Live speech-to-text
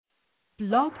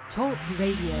Blog Talk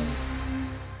Radio.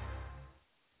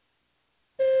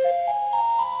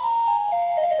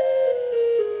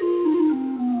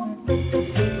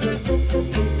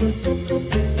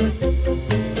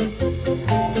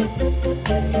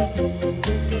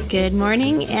 Good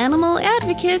morning, animal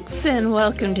advocates, and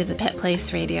welcome to the Pet Place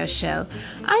Radio Show.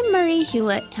 I'm Marie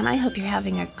Hulett, and I hope you're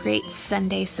having a great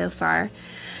Sunday so far.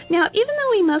 Now, even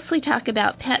though we mostly talk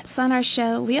about pets on our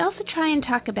show, we also try and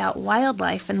talk about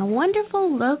wildlife and the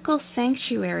wonderful local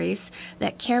sanctuaries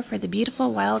that care for the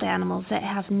beautiful wild animals that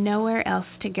have nowhere else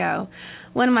to go.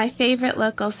 One of my favorite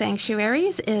local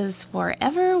sanctuaries is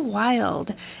Forever Wild,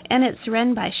 and it's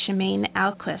run by Chemaine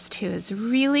Alquist, who is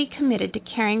really committed to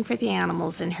caring for the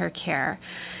animals in her care.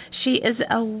 She is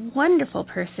a wonderful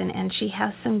person, and she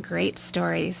has some great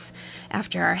stories.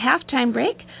 After our halftime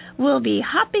break, we'll be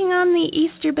hopping on the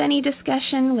Easter Bunny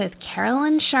discussion with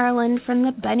Caroline Charland from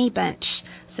the Bunny Bunch.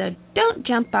 So don't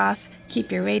jump off.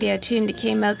 Keep your radio tuned to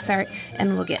KMZT,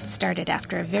 and we'll get started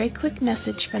after a very quick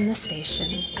message from the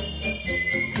station.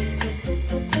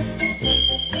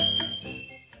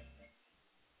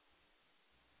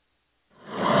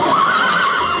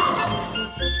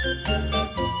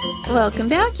 Welcome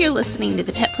back. You're listening to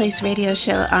the Pet Place Radio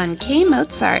Show on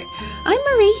KMZT. I'm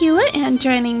Marie Hulett, and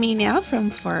joining me now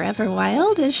from Forever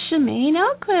Wild is Chemaine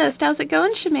Alquist. How's it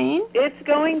going, Chemaine? It's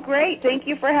going great. Thank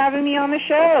you for having me on the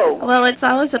show. Well, it's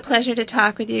always a pleasure to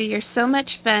talk with you. You're so much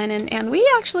fun, and we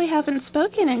actually haven't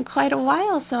spoken in quite a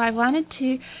while, so I wanted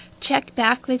to check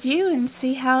back with you and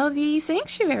see how the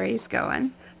sanctuary's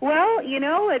going. Well, you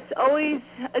know, it's always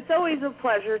a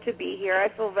pleasure to be here. I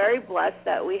feel very blessed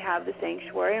that we have the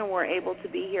sanctuary and we're able to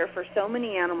be here for so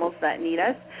many animals that need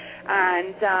us.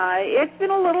 And it's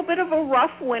been a little bit of a rough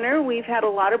winter. We've had a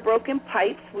lot of broken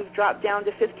pipes. We've dropped down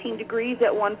to 15 degrees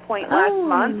at one point last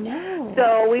month. No.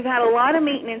 So we've had a lot of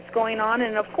maintenance going on.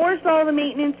 And, of course, all the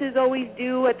maintenance is always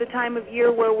due at the time of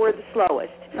year where we're the slowest.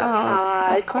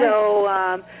 Of course. So,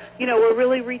 you know, we're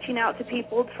really reaching out to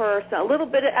people for a little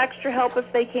bit of extra help if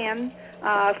they can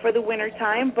for the winter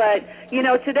time. But, you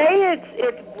know, today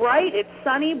it's bright, it's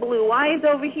sunny, blue eyes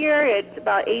over here. It's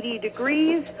about 80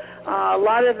 degrees. A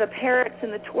lot of the parrots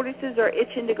and the tortoises are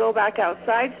itching to go back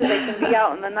outside so they can be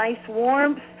out in the nice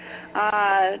warmth.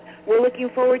 We're looking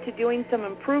forward to doing some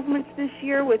improvements this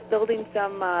year with building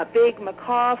some big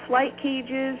macaw flight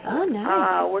cages. Oh,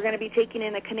 nice. We're going to be taking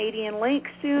in a Canadian lynx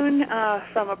soon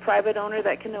from a private owner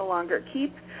that can no longer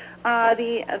keep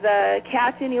the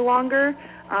cats any longer.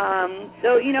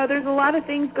 So, you know, there's a lot of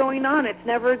things going on. It's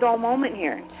never a dull moment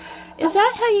here. Is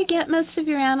that how you get most of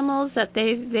your animals, that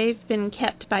they've been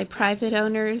kept by private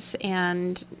owners,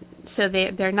 and so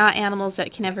they're not animals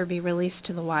that can ever be released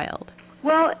to the wild?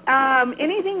 Well,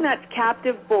 anything that's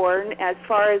captive born, as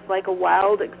far as like a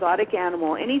wild exotic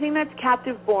animal, anything that's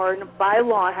captive born by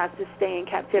law has to stay in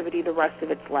captivity the rest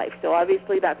of its life. So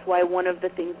obviously that's why one of the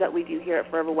things that we do here at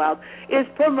Forever Wild is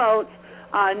promote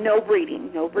no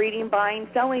breeding, buying,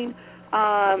 selling,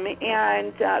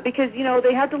 and because, you know,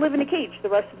 they have to live in a cage the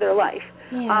rest of their life.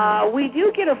 Yeah. We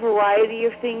do get a variety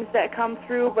of things that come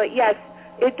through, but yes,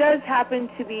 it does happen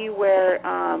to be where,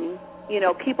 you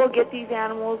know, people get these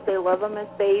animals, they love them as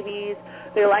babies,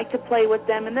 they like to play with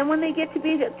them, and then when they get to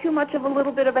be too much of a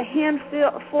little bit of a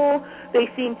handful, they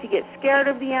seem to get scared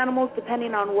of the animals,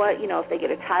 depending on what, you know, if they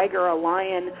get a tiger or a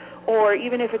lion, or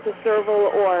even if it's a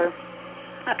serval or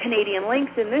a Canadian lynx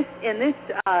in this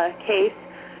case,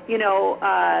 you know,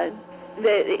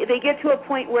 they get to a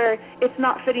point where it's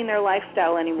not fitting their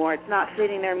lifestyle anymore, it's not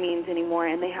fitting their means anymore,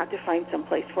 and they have to find some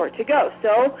place for it to go.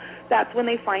 So that's when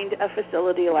they find a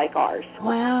facility like ours.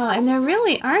 Wow, and there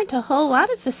really aren't a whole lot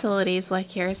of facilities like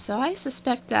yours, so I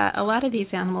suspect that a lot of these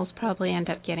animals probably end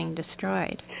up getting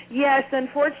destroyed. Yes,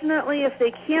 unfortunately, if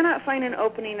they cannot find an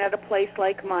opening at a place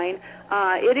like mine,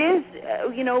 it is,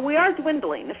 you know, we are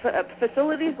dwindling.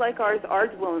 Facilities like ours are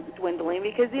dwindling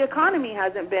because the economy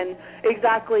hasn't been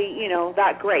exactly, you know,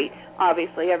 that great.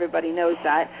 Obviously, everybody knows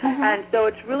that. And so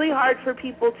it's really hard for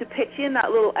people to pitch in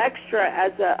that little extra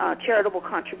as a charitable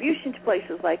contribution to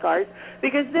places like ours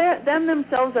because them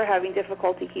themselves are having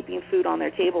difficulty keeping food on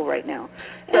their table right now.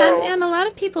 So, and a lot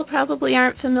of people probably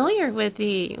aren't familiar with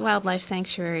the wildlife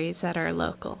sanctuaries that are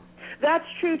local. That's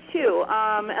true, too.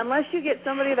 Unless you get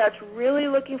somebody that's really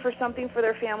looking for something for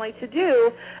their family to do,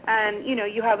 and, you know,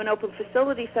 you have an open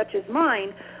facility such as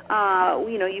mine,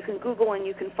 you know, you can Google and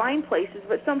you can find places,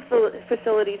 but some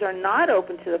facilities are not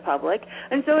open to the public,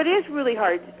 and so it is really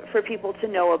hard for people to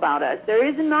know about us. There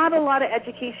is not a lot of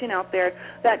education out there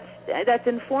that's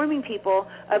informing people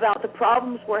about the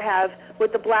problems we have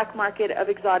with the black market of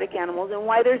exotic animals and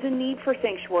why there's a need for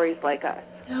sanctuaries like us.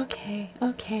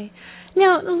 Okay.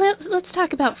 Now, let's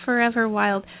talk about Forever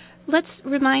Wild. Let's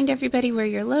remind everybody where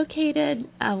you're located,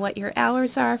 what your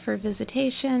hours are for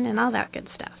visitation, and all that good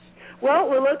stuff. Well,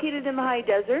 we're located in the high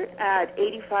desert at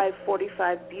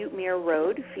 8545 Butte-Mere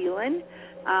Road, Phelan.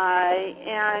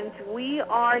 And we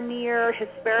are near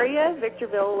Hesperia,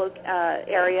 Victorville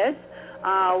areas.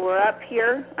 We're up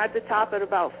here at the top at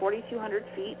about 4,200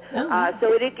 feet.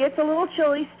 So it gets a little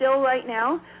chilly still right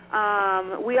now.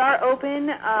 We are open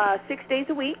 6 days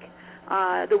a week.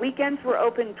 The weekends we're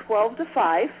open 12 to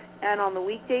 5. And on the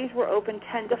weekdays, we're open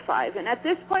 10 to 5. And at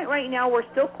this point right now, we're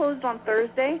still closed on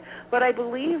Thursday, but I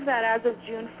believe that as of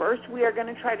June 1st, we are going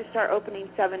to try to start opening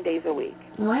 7 days a week.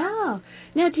 Wow.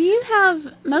 Now, do you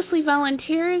have mostly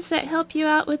volunteers that help you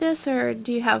out with this, or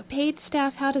do you have paid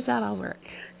staff? How does that all work?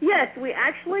 Yes, we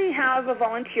actually have a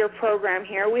volunteer program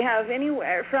here. We have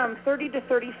anywhere from 30 to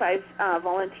 35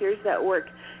 volunteers that work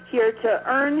here to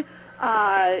earn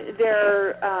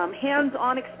their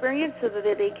hands-on experience so that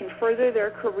they can further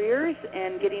their careers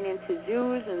and getting into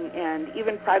zoos and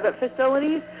even private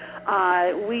facilities.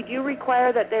 We do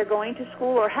require that they're going to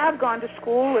school or have gone to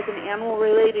school with an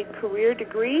animal-related career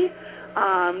degree.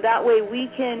 That way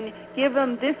we can give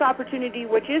them this opportunity,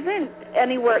 which isn't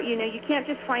anywhere, you can't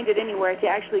just find it anywhere, to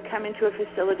actually come into a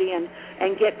facility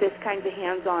and get this kind of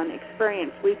hands-on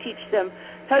experience. We teach them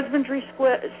husbandry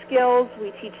skills,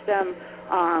 we teach them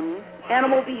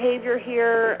animal behavior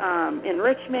here,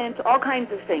 enrichment, all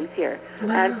kinds of things here.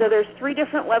 Wow. And so there's 3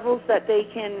 different levels that they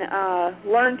can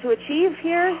learn to achieve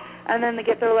here, and then they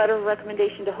get their letter of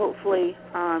recommendation to hopefully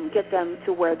get them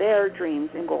to where their dreams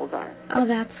and goals are. Oh,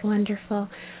 that's wonderful.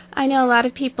 I know a lot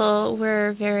of people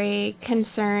were very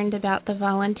concerned about the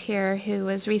volunteer who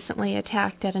was recently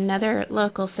attacked at another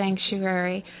local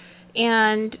sanctuary.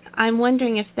 And I'm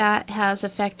wondering if that has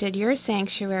affected your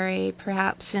sanctuary,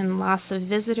 perhaps in loss of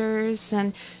visitors,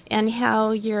 and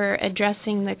how you're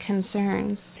addressing the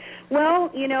concerns. Well,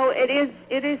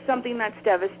 it is something that's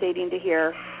devastating to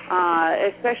hear,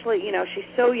 especially, she's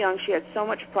so young. She had so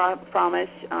much promise.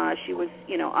 She was,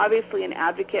 obviously an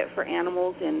advocate for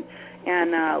animals and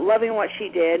loving what she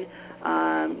did.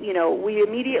 We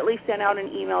immediately sent out an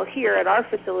email here at our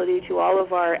facility to all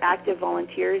of our active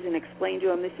volunteers and explained to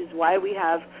them this is why we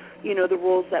have, the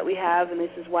rules that we have, and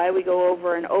this is why we go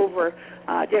over and over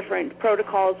different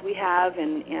protocols we have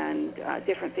and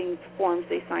different things, forms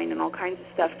they sign and all kinds of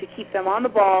stuff to keep them on the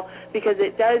ball, because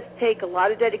it does take a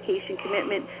lot of dedication,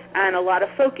 commitment, and a lot of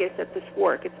focus at this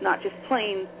work. It's not just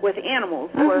playing with animals,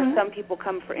 or some people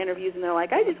come for interviews and they're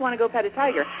like, I just want to go pet a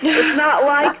tiger. It's not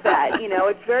like that.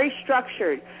 It's very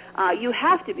structured. You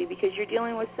have to be, because you're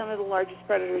dealing with some of the largest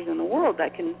predators in the world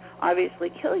that can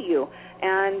obviously kill you.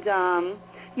 And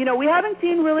we haven't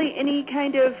seen really any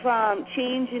kind of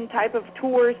change in type of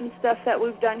tours and stuff that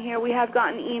we've done here. We have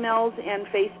gotten emails and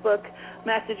Facebook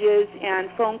messages and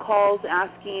phone calls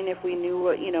asking if we knew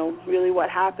what, really what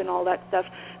happened, all that stuff.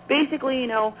 Basically,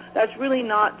 that's really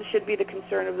should be the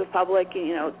concern of the public.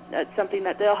 That's something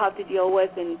that they'll have to deal with,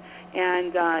 and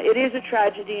it is a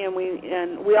tragedy, and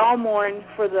we all mourn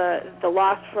for the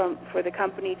loss for the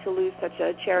company to lose such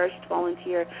a cherished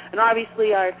volunteer. And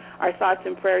obviously, our thoughts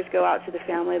and prayers go out to the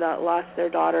family that lost their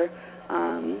daughter.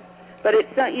 But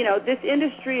it's this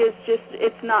industry is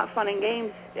it's not fun and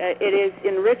games. It is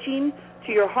enriching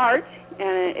to your heart,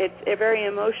 and it's very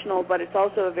emotional, but it's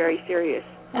also a very serious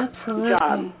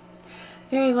job.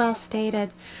 Very well stated.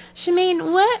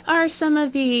 Chemaine, what are some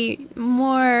of the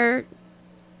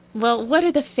what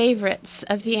are the favorites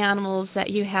of the animals that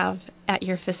you have at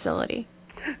your facility?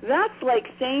 That's like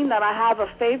saying that I have a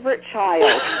favorite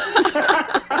child.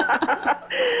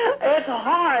 It's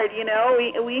hard,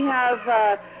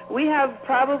 we have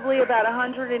probably about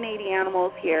 180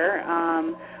 animals here.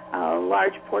 A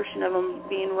large portion of them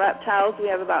being reptiles. We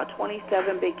have about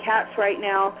 27 big cats right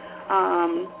now.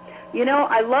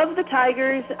 I love the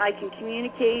tigers. I can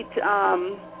communicate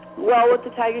well with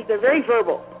the tigers. They're very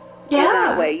verbal.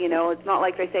 Yeah. That way, it's not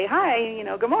like they say hi,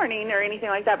 good morning or anything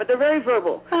like that, but they're very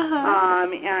verbal.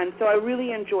 And so I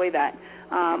really enjoy that.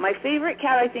 My favorite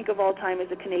cat, I think, of all time is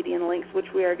a Canadian lynx, which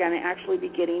we are going to actually be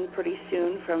getting pretty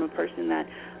soon from a person that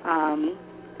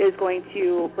is going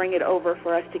to bring it over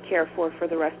for us to care for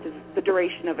the rest of the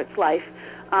duration of its life.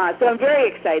 So I'm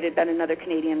very excited that another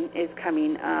Canadian is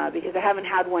coming because I haven't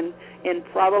had one in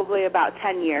probably about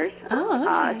 10 years. Oh,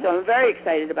 okay. So I'm very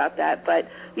excited about that. But,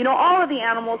 all of the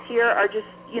animals here are just,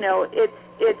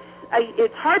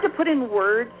 it's hard to put in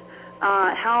words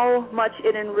how much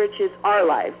it enriches our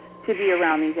lives to be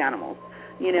around these animals.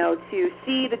 to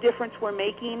see the difference we're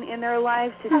making in their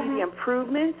lives, to see the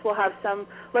improvements. We'll have some,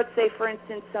 let's say, for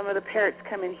instance, some of the parrots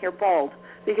come in here bald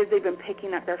because they've been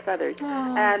picking up their feathers.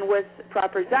 And with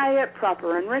proper diet,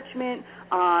 proper enrichment,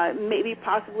 maybe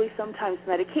possibly sometimes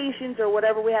medications or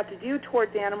whatever we have to do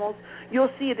towards animals,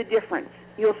 you'll see the difference.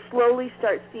 You'll slowly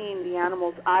start seeing the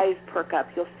animals' eyes perk up.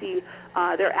 You'll see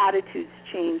their attitudes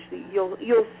change.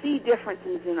 You'll see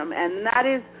differences in them, and that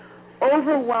is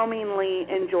overwhelmingly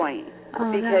enjoying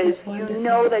because you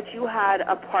know that you had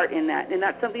a part in that. And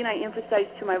that's something I emphasize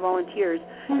to my volunteers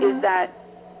is that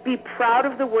be proud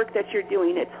of the work that you're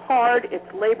doing. It's hard, it's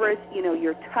laborious,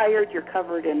 you're tired, you're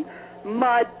covered in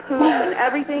mud, poop, and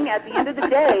everything at the end of the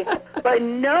day, but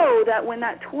know that when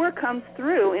that tour comes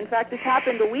through, in fact, this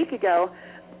happened a week ago,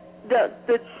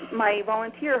 my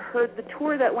volunteer heard the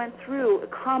tour that went through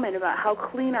comment about how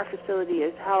clean our facility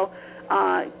is, how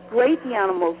great the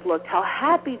animals looked, how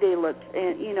happy they looked,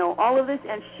 and, all of this,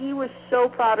 and she was so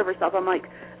proud of herself. I'm like,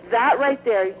 that right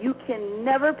there, you can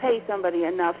never pay somebody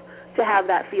enough to have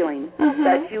that feeling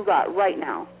that you got right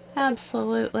now.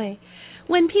 Absolutely.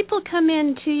 When people come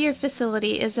into your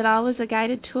facility, is it always a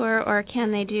guided tour, or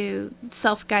can they do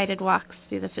self-guided walks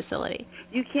through the facility?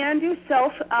 You can do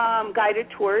self-guided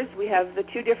tours. We have the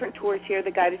two different tours here,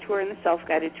 the guided tour and the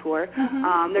self-guided tour.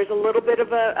 There's a little bit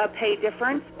of a pay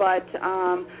difference, but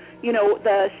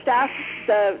the staff,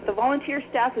 the volunteer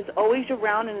staff is always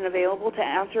around and available to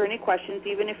answer any questions,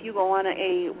 even if you go on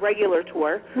a regular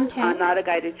tour, not a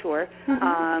guided tour.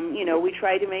 We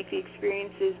try to make the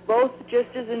experiences both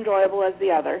just as enjoyable as the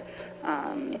other.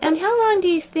 And how long do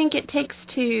you think it takes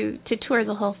to tour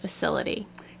the whole facility?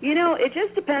 It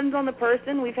just depends on the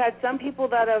person. We've had some people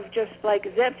that have just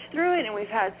zipped through it, and we've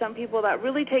had some people that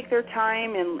really take their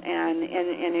time and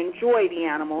enjoy the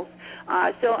animals.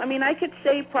 I could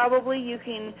say probably you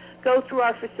can go through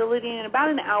our facility in about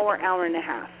an hour, hour and a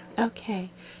half.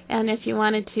 Okay. And if you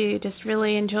wanted to just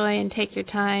really enjoy and take your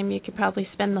time, you could probably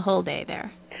spend the whole day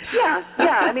there. Yeah.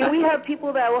 We have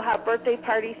people that will have birthday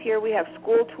parties here. We have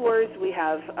school tours. We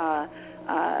have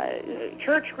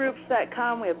church groups that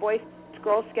come. We have Boy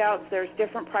Girl Scouts. There's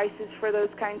different prices for those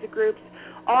kinds of groups.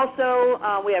 Also,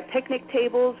 we have picnic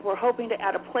tables. We're hoping to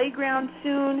add a playground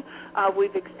soon.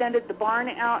 We've extended the barn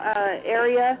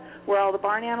area where all the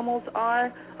barn animals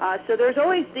are. So there's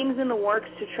always things in the works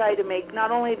to try to make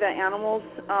not only the animals'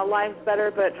 lives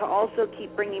better, but to also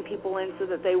keep bringing people in so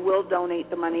that they will donate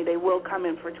the money. They will come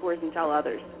in for tours and tell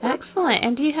others. Excellent.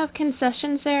 And do you have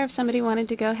concessions there if somebody wanted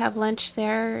to go have lunch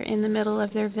there in the middle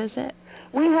of their visit?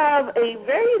 We have a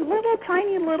very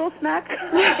tiny little snack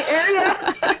area,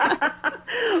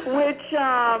 which,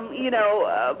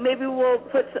 maybe we'll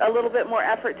put a little bit more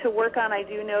effort to work on. I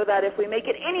do know that if we make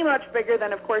it any much bigger,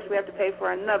 then, of course, we have to pay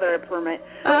for another permit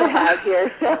to have here.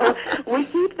 So we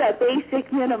keep that basic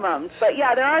minimums. But,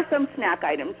 yeah, there are some snack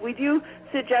items. We do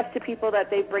suggest to people that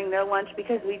they bring their lunch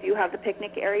because we do have the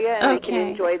picnic area, and they can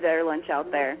enjoy their lunch out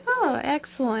there. Oh,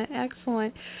 excellent.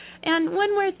 And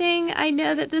one more thing, I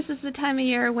know that this is the time of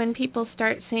year when people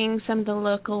start seeing some of the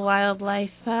local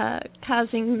wildlife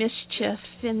causing mischief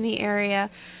in the area,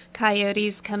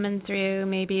 coyotes coming through,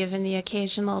 maybe even the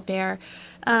occasional bear.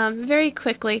 Very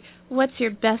quickly, what's your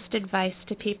best advice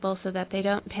to people so that they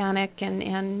don't panic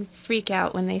and freak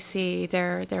out when they see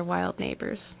their wild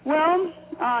neighbors? Well,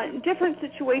 different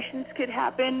situations could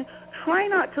happen. Try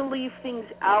not to leave things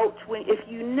out. If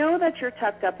you know that you're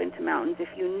tucked up into mountains, if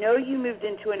you know you moved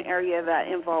into an area that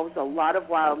involves a lot of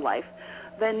wildlife,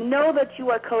 then know that you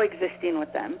are coexisting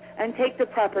with them and take the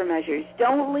proper measures.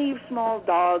 Don't leave small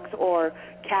dogs or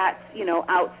cats,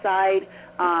 outside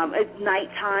at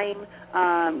nighttime,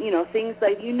 things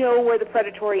like where the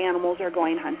predatory animals are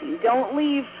going hunting. Don't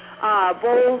leave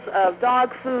bowls of dog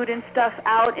food and stuff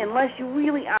out unless you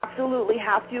really absolutely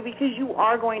have to, because you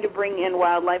are going to bring in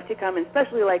wildlife to come in,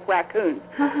 especially like raccoons,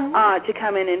 to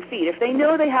come in and feed. If they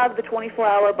know they have the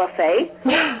 24-hour buffet,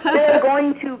 they're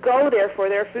going to go there for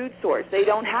their food source. They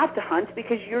don't have to hunt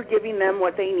because you're giving them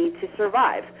what they need to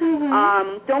survive.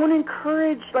 Don't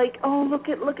encourage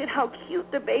look at how cute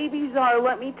the babies are.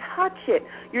 Let me touch it.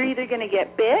 You're either going to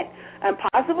get bit and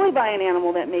possibly by an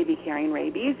animal that may be carrying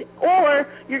rabies, or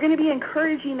you're going to be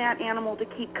encouraging that animal to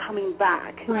keep coming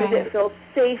back because it feels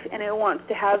safe and it wants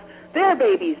to have their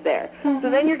babies there. So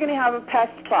then you're going to have a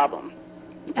pest problem.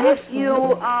 If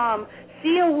you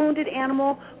see a wounded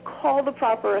animal, call the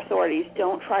proper authorities.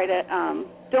 Don't try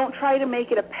to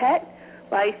make it a pet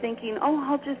by thinking,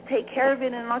 I'll just take care of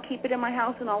it and I'll keep it in my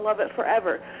house and I'll love it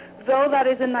forever. Though that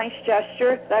is a nice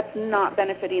gesture, that's not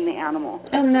benefiting the animal.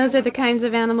 And those are the kinds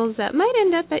of animals that might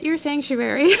end up at your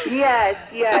sanctuary. Yes.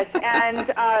 And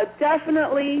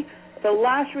definitely the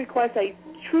last request I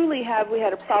truly we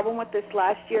had a problem with this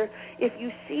last year. If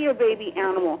you see a baby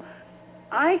animal,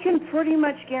 I can pretty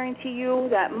much guarantee you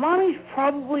that mommy's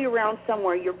probably around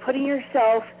somewhere. You're putting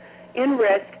yourself in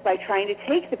risk by trying to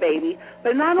take the baby.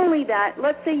 But not only that,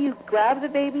 let's say you grab the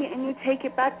baby and you take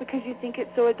it back because you think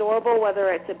it's so adorable,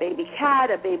 whether it's a baby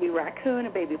cat, a baby raccoon, a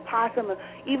baby possum,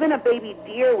 even a baby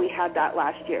deer. We had that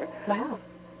last year. Wow.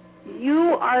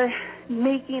 You are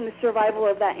making the survival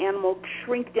of that animal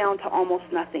shrink down to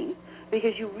almost nothing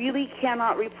because you really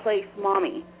cannot replace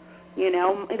mommy. You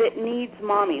know, it needs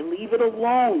mommy. Leave it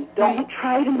alone. Don't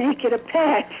try to make it a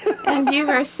pet. And you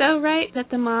are so right that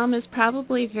the mom is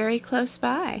probably very close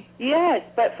by. Yes,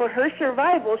 but for her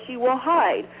survival, she will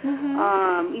hide,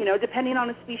 you know, depending on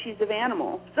the species of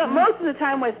animal. So most of the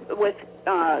time with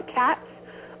cats,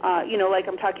 you know, like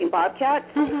I'm talking bobcats,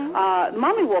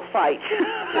 mommy will fight.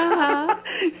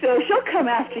 So she'll come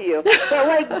after you. But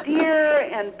like deer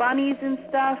and bunnies and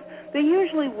stuff, they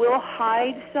usually will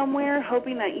hide somewhere,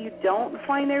 hoping that you don't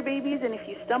find their babies. And if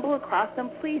you stumble across them,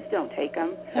 please don't take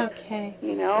them. Okay.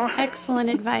 You know. Excellent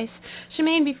advice.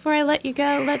 Chemaine, before I let you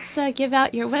go, let's give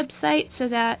out your website so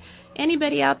that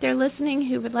anybody out there listening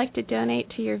who would like to donate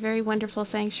to your very wonderful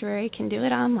sanctuary can do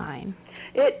it online.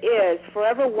 It is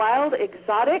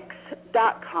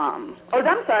foreverwildexotics.com. Oh,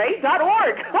 I'm sorry,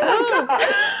 .org. Oh, my God.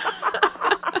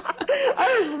 I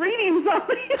was reading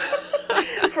something.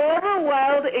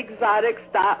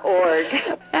 foreverwildexotics.org.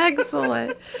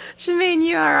 Excellent. Chemaine,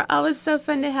 you are always so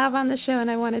fun to have on the show, and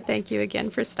I want to thank you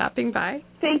again for stopping by.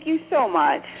 Thank you so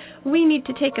much. We need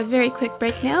to take a very quick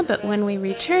break now, but when we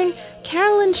return,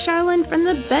 Caroline Charland from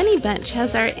the Bunny Bunch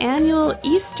has our annual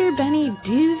Easter Bunny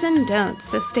do's and don'ts.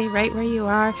 So stay right where you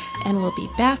are, and we'll be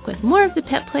back with more of the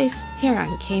Pet Place here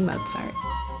on KMZT.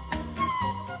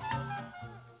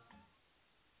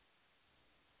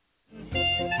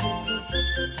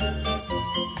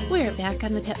 We're back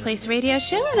on the Pet Place Radio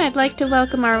Show, and I'd like to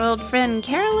welcome our old friend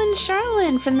Caroline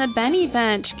Charland from the Bunny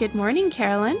Bunch. Good morning,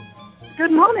 Caroline.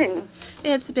 Good morning.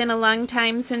 It's been a long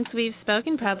time since we've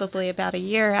spoken, probably about a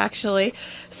year, actually.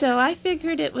 So I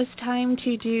figured it was time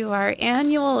to do our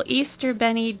annual Easter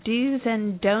Bunny do's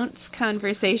and don'ts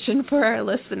conversation for our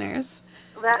listeners.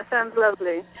 That sounds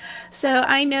lovely. So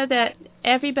I know that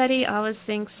everybody always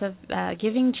thinks of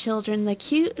giving children the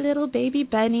cute little baby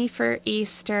bunny for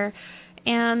Easter,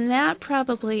 and that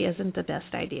probably isn't the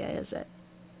best idea, is it?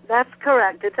 That's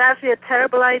correct. It's actually a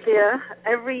terrible idea.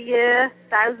 Every year,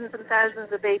 thousands and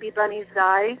thousands of baby bunnies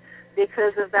die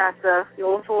because of that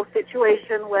awful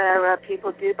situation where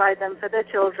people do buy them for their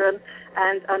children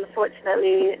and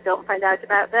unfortunately don't find out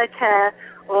about their care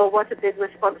or what a big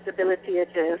responsibility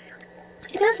it is.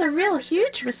 It is a real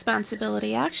huge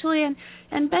responsibility, actually, and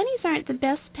bunnies aren't the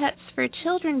best pets for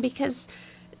children because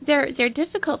they're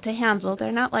difficult to handle.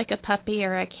 They're not like a puppy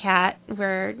or a cat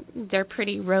where they're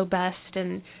pretty robust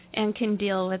and can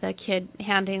deal with a kid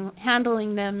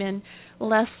handling them in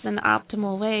less than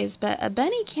optimal ways. But a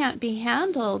bunny can't be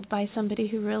handled by somebody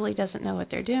who really doesn't know what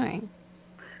they're doing.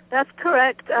 That's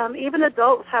correct. Even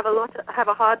adults have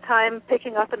a hard time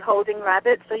picking up and holding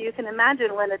rabbits. So you can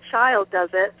imagine when a child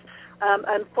does it.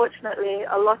 Unfortunately,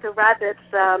 a lot of rabbits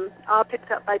are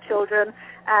picked up by children,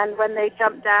 and when they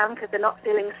jump down because they're not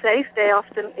feeling safe, they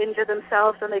often injure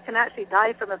themselves, and they can actually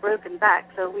die from a broken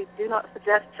back. So we do not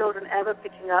suggest children ever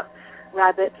picking up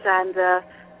rabbits, and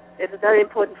it's very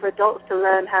important for adults to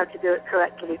learn how to do it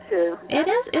correctly, too. It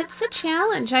is. It's a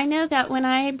challenge. I know that when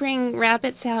I bring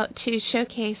rabbits out to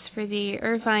showcase for the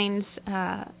Irvine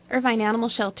Animal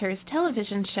Shelter's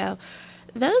television show,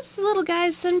 those little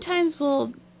guys sometimes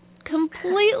will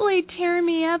completely tear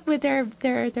me up with their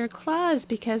claws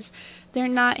because they're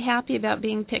not happy about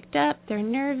being picked up. They're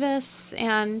nervous,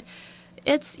 and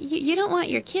it's you don't want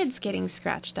your kids getting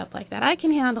scratched up like that. I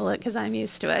can handle it because I'm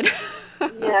used to it.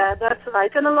 Yeah, that's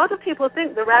right. And a lot of people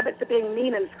think the rabbits are being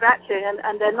mean and scratching,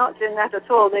 and they're not doing that at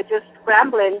all. They're just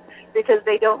scrambling because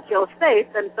they don't feel safe,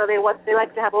 and so they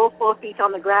like to have all 4 feet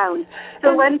on the ground.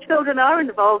 So when children are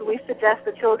involved, we suggest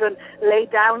the children lay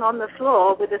down on the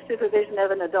floor with the supervision of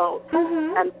an adult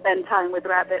and spend time with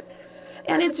rabbits.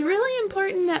 And it's really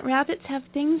important that rabbits have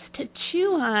things to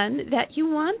chew on that you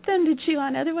want them to chew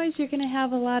on. Otherwise, you're going to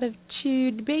have a lot of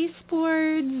chewed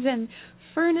baseboards and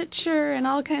furniture and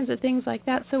all kinds of things like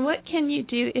that. So what can you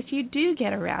do if you do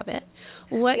get a rabbit?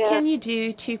 What can you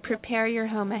do to prepare your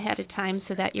home ahead of time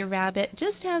so that your rabbit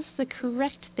just has the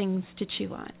correct things to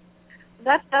chew on?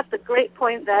 That's a great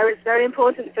point there. It's very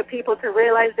important for people to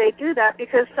realize they do that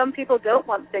because some people don't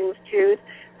want things chewed.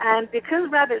 And because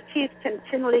rabbits' teeth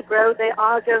continually grow, they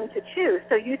are going to chew.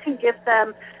 So you can give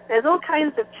them, there's all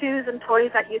kinds of chews and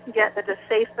toys that you can get that are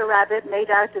safe for rabbit,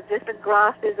 made out of different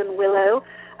grasses and willow.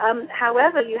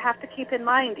 However, you have to keep in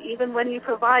mind, even when you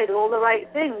provide all the right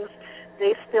things,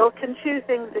 they still can chew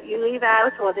things that you leave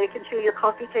out, or they can chew your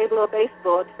coffee table or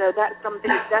baseboard. So that's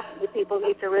something definitely people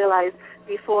need to realize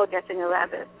before getting a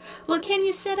rabbit. Well, can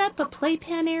you set up a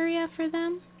playpen area for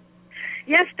them?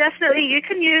 Yes, definitely. You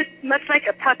can use much like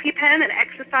a puppy pen, an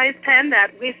exercise pen. That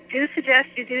we do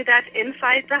suggest you do that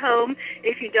inside the home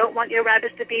if you don't want your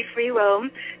rabbits to be free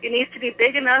roam. It needs to be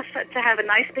big enough to have a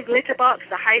nice big litter box,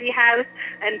 a hidey house,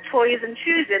 and toys and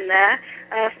chews in there.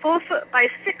 4 foot by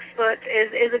 6 foot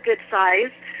is a good size.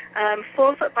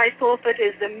 4 foot by 4 foot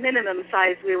is the minimum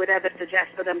size we would ever suggest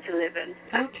for them to live in.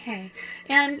 Okay.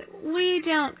 And we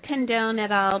don't condone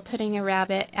at all putting a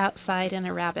rabbit outside in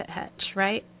a rabbit hutch,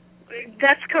 right?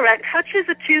 That's correct. Hutches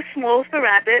are too small for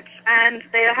rabbits, and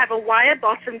they have a wire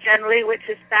bottom generally, which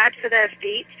is bad for their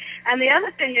feet. And the other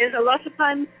thing is, a lot of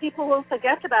times people will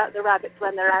forget about the rabbits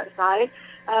when they're outside.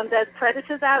 There's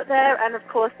predators out there, and of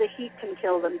course the heat can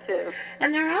kill them too.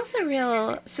 And they're also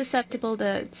real susceptible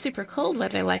to super cold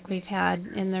weather like we've had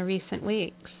in the recent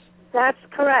weeks. That's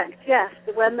correct, yes.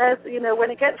 When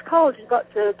it gets cold,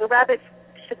 the rabbits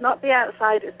should not be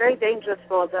outside. It's very dangerous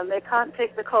for them. They can't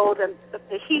take the cold, and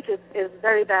the heat is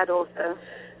very bad also.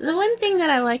 The one thing that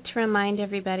I like to remind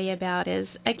everybody about is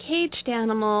a caged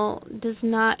animal does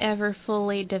not ever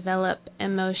fully develop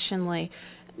emotionally.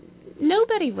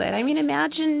 Nobody would. I mean,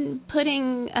 imagine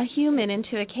putting a human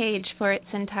into a cage for its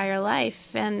entire life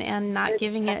and not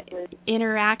giving it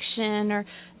interaction or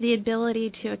the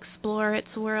ability to explore its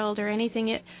world or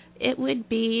anything. It would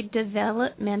be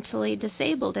developmentally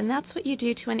disabled, and that's what you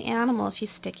do to an animal if you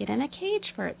stick it in a cage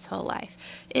for its whole life.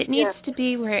 It needs to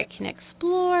be where it can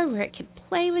explore, where it can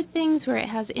play with things, where it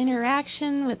has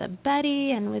interaction with a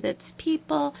buddy and with its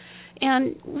people.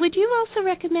 And would you also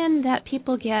recommend that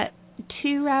people get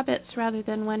 2 rabbits rather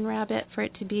than 1 rabbit for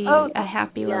it to be a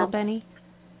happy little bunny?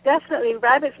 Definitely.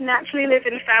 Rabbits naturally live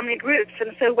in family groups,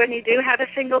 and so when you do have a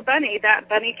single bunny, that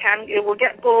bunny will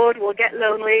get bored, will get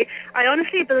lonely. I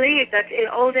honestly believe that in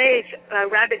old age,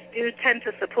 rabbits do tend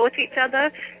to support each other,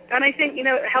 and I think, it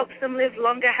helps them live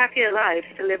longer, happier lives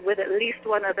to live with at least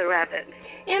one other rabbit.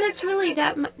 And it's really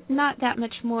not that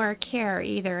much more care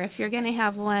either. If you're going to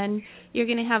have 1, you're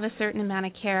going to have a certain amount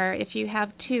of care. If you have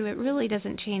 2, it really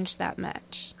doesn't change that much.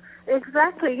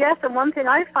 Exactly, yes. And one thing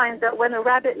I find that when a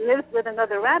rabbit lives with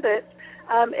another rabbit,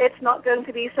 it's not going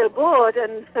to be so bored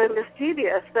and so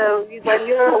mischievous. So when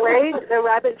you're away, the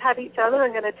rabbits have each other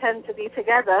and going to tend to be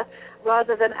together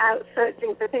rather than out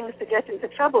searching for things to get into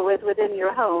trouble with within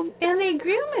your home. And they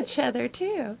groom each other,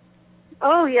 too.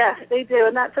 Oh, yes, they do.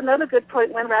 And that's another good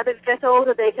point. When rabbits get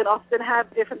older, they can often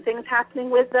have different things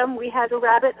happening with them. We had a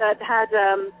rabbit that had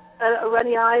a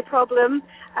runny eye problem,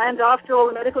 and after all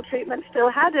the medical treatment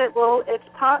still had it. Well,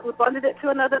 we bonded it to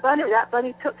another bunny. That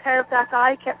bunny took care of that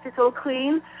eye, kept it all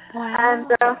clean. Wow. And,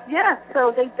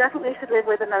 so they definitely should live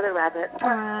with another rabbit.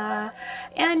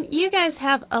 And you guys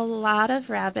have a lot of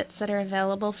rabbits that are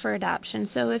available for adoption,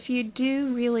 so if you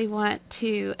do really want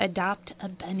to adopt a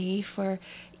bunny for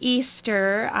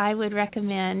Easter, I would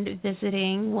recommend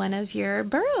visiting one of your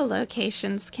burrow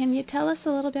locations. Can you tell us a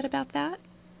little bit about that?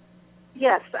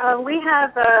 Yes,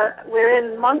 we're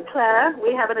in Montclair.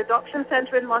 We have an adoption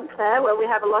center in Montclair where we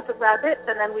have a lot of rabbits,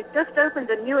 and then we've just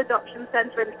opened a new adoption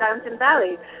center in Fountain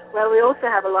Valley where we also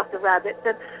have a lot of rabbits.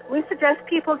 And we suggest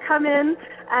people come in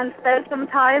and spend some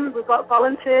time. We've got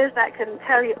volunteers that can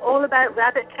tell you all about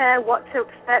rabbit care, what to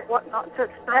expect, what not to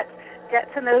expect, get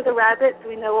to know the rabbits.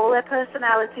 We know all their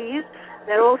personalities.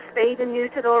 They're all spayed and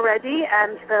neutered already,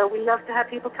 and so we love to have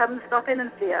people come and stop in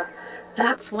and see us.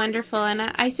 That's wonderful, and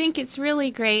I think it's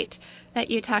really great that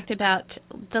you talked about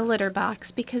the litter box,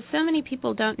 because so many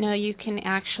people don't know you can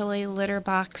actually litter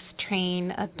box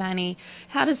train a bunny.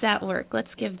 How does that work?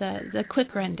 Let's give the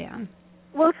quick rundown.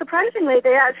 Well, surprisingly,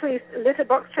 they actually litter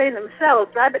box train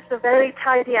themselves. Rabbits are very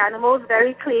tidy animals,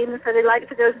 very clean, so they like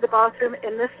to go to the bathroom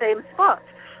in the same spot.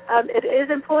 It is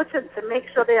important to make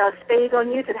sure they are spayed or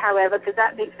neutered, however, because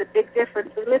that makes a big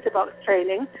difference with litter box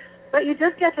training. But you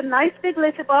just get a nice big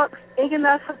litter box, big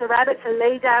enough for the rabbit to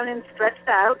lay down and stretched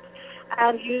out,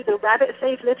 and use a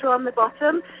rabbit-safe litter on the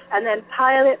bottom, and then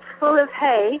pile it full of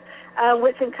hay,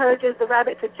 which encourages the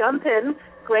rabbit to jump in,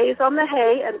 graze on the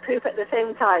hay, and poop at the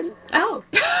same time. Oh.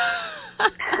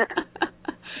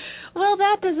 Well,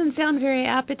 that doesn't sound very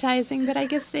appetizing, but I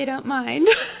guess they don't mind.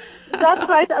 That's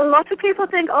right. A lot of people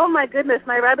think, oh my goodness,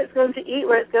 my rabbit's going to eat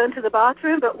where it's going to the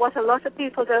bathroom, but what a lot of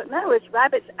people don't know is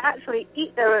rabbits actually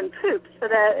eat their own poop, so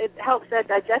that it helps their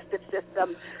digestive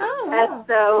system. Oh, wow. And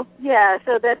so, yeah,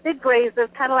 so they're big grazers,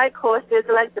 kind of like horses,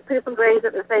 they like to poop and graze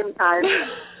at the same time.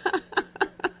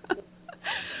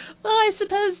 Well, I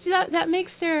suppose that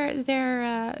makes their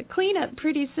cleanup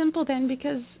pretty simple then,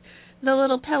 because the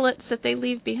little pellets that they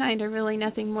leave behind are really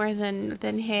nothing more than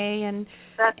hay and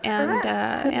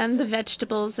the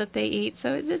vegetables that they eat. So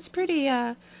it's pretty.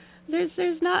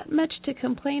 There's not much to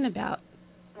complain about.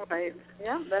 Right.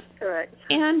 Yeah, that's correct.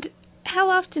 And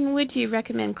how often would you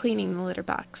recommend cleaning the litter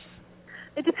box?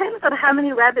 It depends on how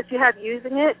many rabbits you have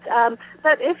using it.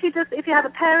 But if you have a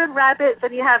pair of rabbits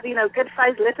and you have good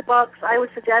sized litter box, I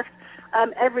would suggest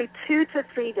every 2 to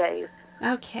 3 days.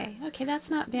 Okay, that's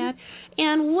not bad.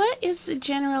 And what is the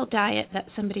general diet that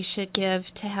somebody should give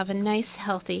to have a nice,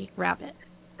 healthy rabbit?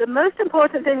 The most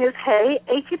important thing is hay.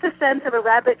 80% of a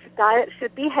rabbit's diet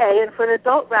should be hay, and for an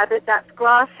adult rabbit, that's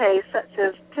grass hay, such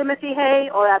as Timothy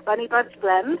hay or our Bunny Bunch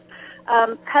blend.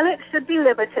 Pellets should be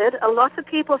limited. A lot of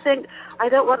people think, I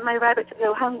don't want my rabbit to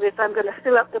go hungry, so I'm going to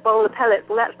fill up the bowl of pellets.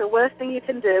 Well, that's the worst thing you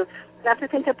can do. You have to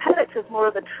think of pellets as more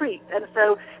of a treat. And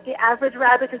so the average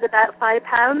rabbit is about 5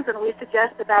 pounds, and we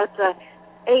suggest about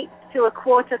 8 to a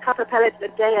quarter cup of pellets a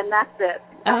day, and that's it.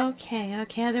 Okay.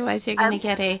 Otherwise, you're going to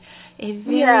get a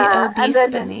very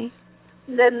obese bunny.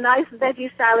 Then nice veggie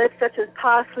salads such as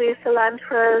parsley,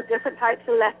 cilantro, different types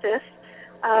of lettuce.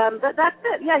 But that's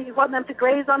it. Yeah, you want them to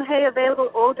graze on hay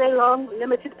available all day long,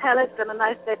 limited pellets, and a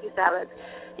nice veggie salad.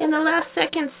 In the last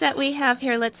seconds that we have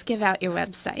here, let's give out your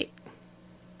website.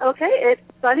 Okay, it's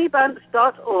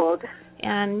bunnybunch.org.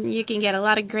 And you can get a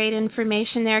lot of great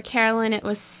information there. Caroline, it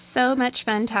was so much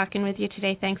fun talking with you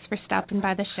today. Thanks for stopping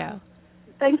by the show.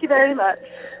 Thank you very much.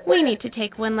 We need to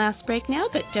take one last break now,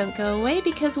 but don't go away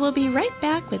because we'll be right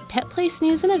back with Pet Place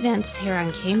News and Events here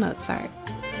on KMZT.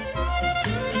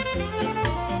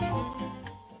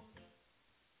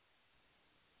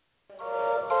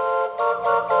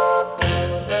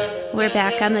 We're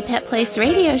back on the Pet Place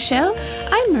Radio Show.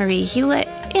 I'm Marie Hulett,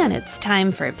 and it's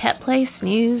time for Pet Place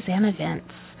News and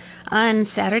Events. On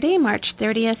Saturday, March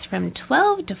 30th from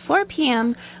 12 to 4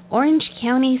 p.m., Orange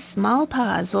County Small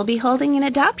Paws will be holding an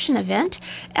adoption event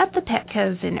at the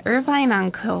Petco's in Irvine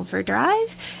on Culver Drive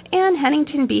and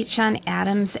Huntington Beach on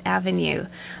Adams Avenue.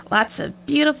 Lots of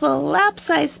beautiful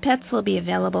lap-sized pets will be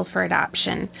available for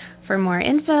adoption. For more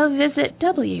info, visit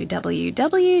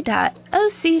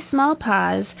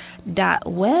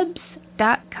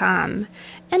www.ocsmallpaws.webs.com.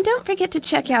 And don't forget to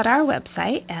check out our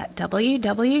website at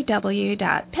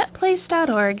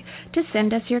www.petplace.org to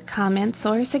send us your comments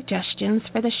or suggestions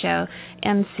for the show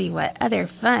and see what other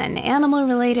fun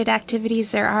animal-related activities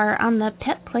there are on the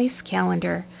Pet Place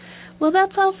calendar. Well,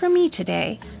 that's all for me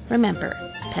today. Remember,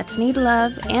 pets need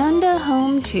love and a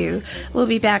home, too. We'll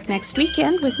be back next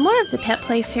weekend with more of the Pet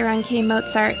Place here on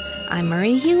KMZT. I'm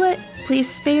Marie Hulett. Please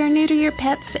spay or neuter your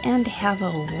pets and have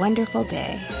a wonderful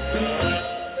day.